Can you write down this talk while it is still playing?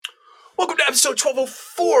Episode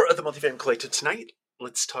 1204 of the Multifamily Collective tonight.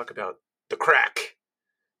 Let's talk about the crack.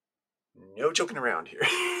 No joking around here.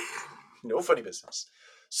 No funny business.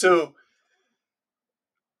 So,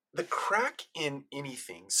 the crack in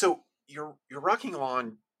anything. So, you're rocking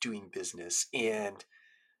on doing business, and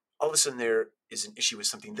all of a sudden there is an issue with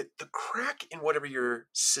something. The crack in whatever your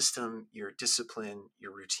system, your discipline,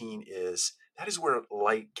 your routine is, that is where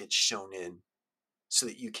light gets shown in so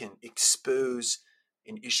that you can expose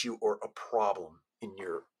an issue or a problem in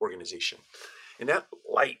your organization. And that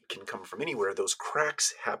light can come from anywhere. Those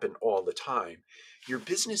cracks happen all the time. Your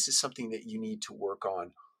business is something that you need to work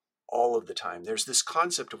on all of the time. There's this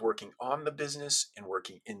concept of working on the business and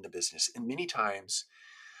working in the business. And many times,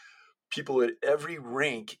 people at every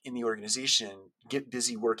rank in the organization get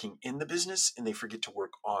busy working in the business and they forget to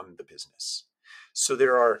work on the business. So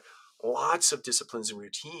there are lots of disciplines and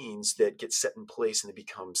routines that get set in place and they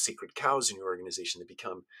become sacred cows in your organization. They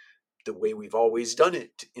become the way we've always done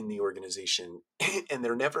it in the organization, and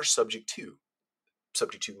they're never subject to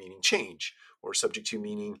meaning change, or subject to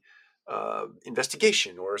meaning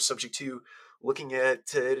investigation, or subject to looking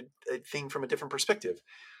at a thing from a different perspective.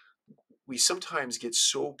 We sometimes get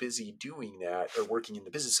so busy doing that or working in the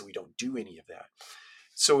business that we don't do any of that.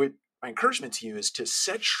 So my encouragement to you is to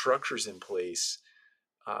set structures in place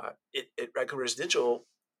at Radical Residential.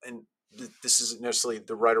 And this isn't necessarily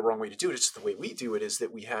the right or wrong way to do it. It's the way we do it, is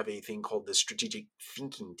that we have a thing called the strategic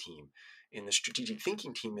thinking team. And the strategic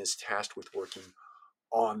thinking team is tasked with working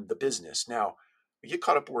on the business. Now, we get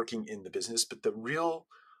caught up working in the business, but the real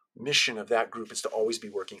mission of that group is to always be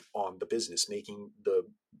working on the business, making the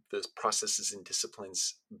processes and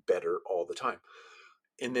disciplines better all the time.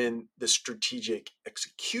 And then the strategic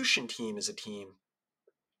execution team is a team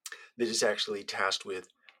that is actually tasked with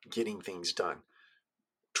getting things done,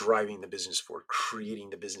 driving the business forward, creating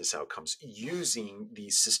the business outcomes, using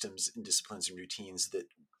these systems and disciplines and routines that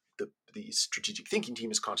the strategic thinking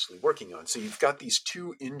team is constantly working on. So you've got these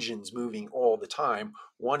two engines moving all the time.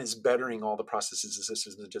 One is bettering all the processes and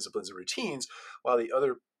systems and disciplines and routines, while the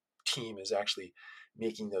other team is actually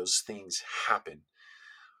making those things happen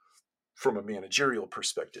from a managerial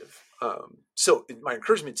perspective. So my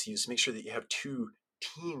encouragement to you is to make sure that you have two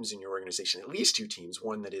teams in your organization, at least two teams,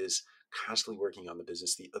 one that is constantly working on the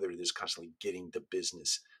business, the other that is constantly getting the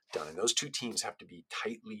business done. And those two teams have to be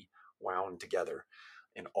tightly wound together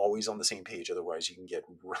and always on the same page. Otherwise, you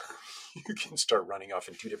can start running off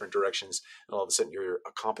in two different directions, and all of a sudden you're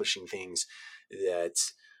accomplishing things that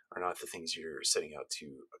are not the things you're setting out to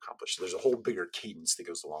accomplish. So there's a whole bigger cadence that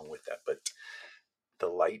goes along with that. But the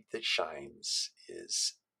light that shines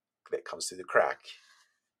that comes through the crack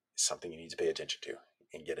is something you need to pay attention to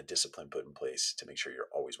and get a discipline put in place to make sure you're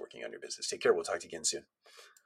always working on your business. Take care. We'll talk to you again soon.